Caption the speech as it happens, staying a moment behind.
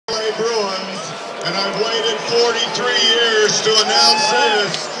Bruins, and I've waited 43 years to announce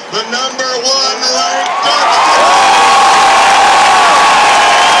this, the #1 ranked Dutch.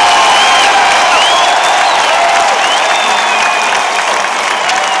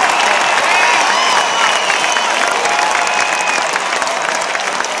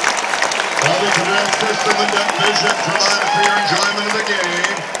 System and vision provide for your enjoyment of the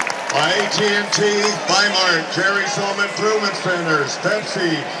game. By AT&T, by Mart, Jerry's Home Improvement Centers,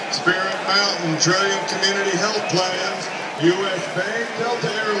 Pepsi, Spirit Mountain, Trillium Community Health Plans, U.S. Bank, Delta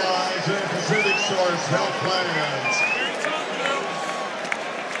Airlines, and Pacific Source Health Plans.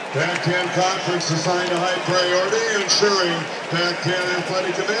 Pac-10 Conference assigned a high priority, ensuring Pac-10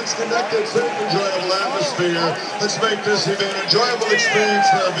 athletic events conducted safe, enjoyable atmosphere. Let's make this event an enjoyable experience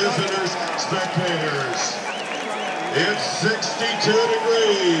for our visitors, spectators. It's 62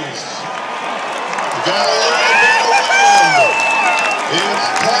 degrees. We got a little bit of wind. It's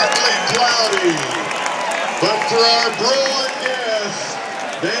partly cloudy. But for our Bruin guests,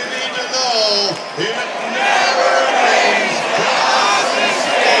 they need to know it never rains. Autzen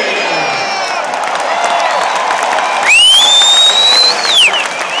Stadium.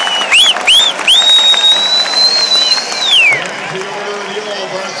 And the order of the Old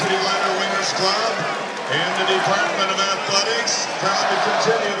Varsity Ladder Winners Club and the Department of Athletics proud to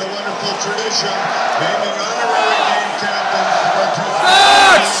continue the wonderful tradition, naming honorary game captains for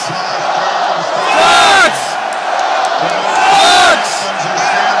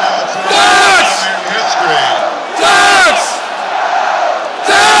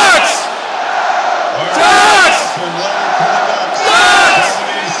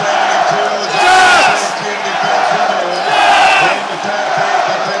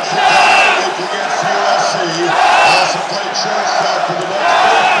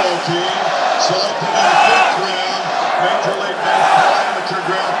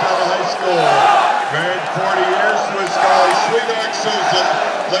 40 years to his scholar, sweetheart Susan.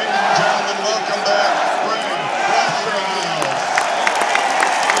 Ladies and gentlemen, welcome back, Greg Rosterhouse.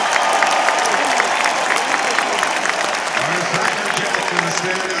 Our second captain, a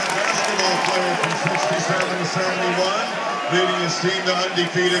standout basketball player from 67 to 71, leading his team to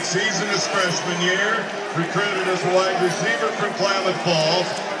undefeated season his freshman year, recruited as a wide receiver from Klamath Falls.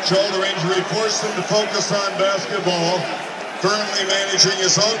 Shoulder injury forced him to focus on basketball. Currently managing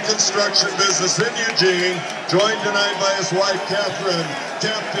his own construction business in Eugene, joined tonight by his wife, Catherine,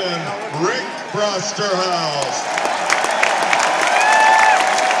 Captain Rick Brosterhouse.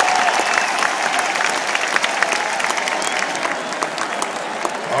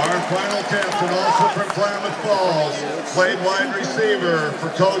 Our final captain, also from Klamath Falls, played wide receiver for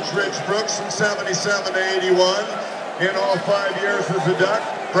Coach Rich Brooks from 77 to 81. In all 5 years as a Duck,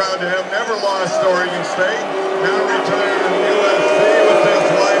 proud to have never lost Oregon State, now retired in USC with his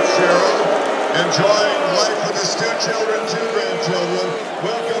wife Cheryl, enjoying life with his 2 children, 2 grandchildren.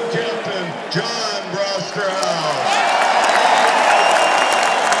 Welcome, Captain John Brosterhouse.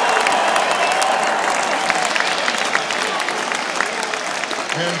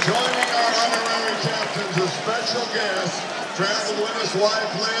 And joining our honorary captains, a special guest, traveled with his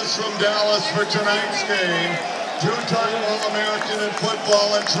wife Liz from Dallas for tonight's game. 2-time All-American in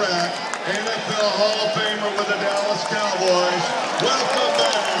football and track, NFL Hall of Famer with the Dallas Cowboys. Welcome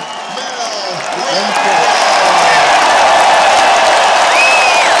back, Mel Rockford.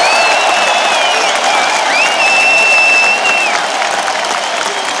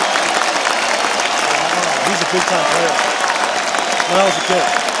 He's a big-time player. When I was a kid.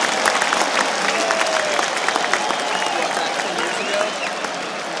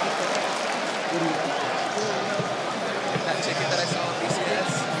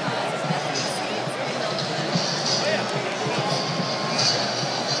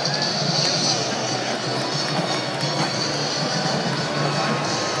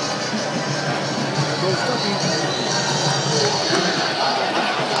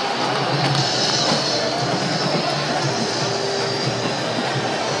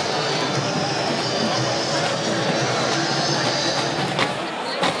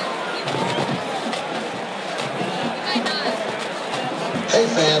 Hey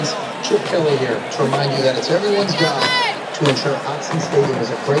fans, Chip Kelly here to remind you that it's everyone's job to ensure Autzen Stadium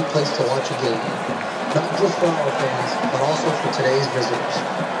is a great place to watch a game. Not just for our fans, but also for today's visitors.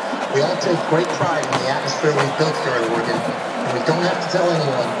 We all take great pride in the atmosphere we've built here at Oregon, and we don't have to tell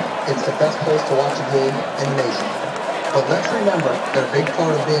anyone it's the best place to watch a game in the nation. But let's remember that a big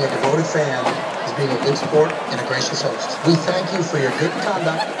part of being a devoted fan is being a good sport and a gracious host. We thank you for your good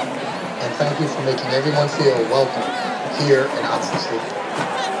conduct, and thank you for making everyone feel welcome here in Autzen Stadium.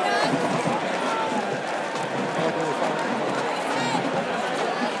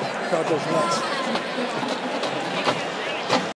 crowd goes nuts.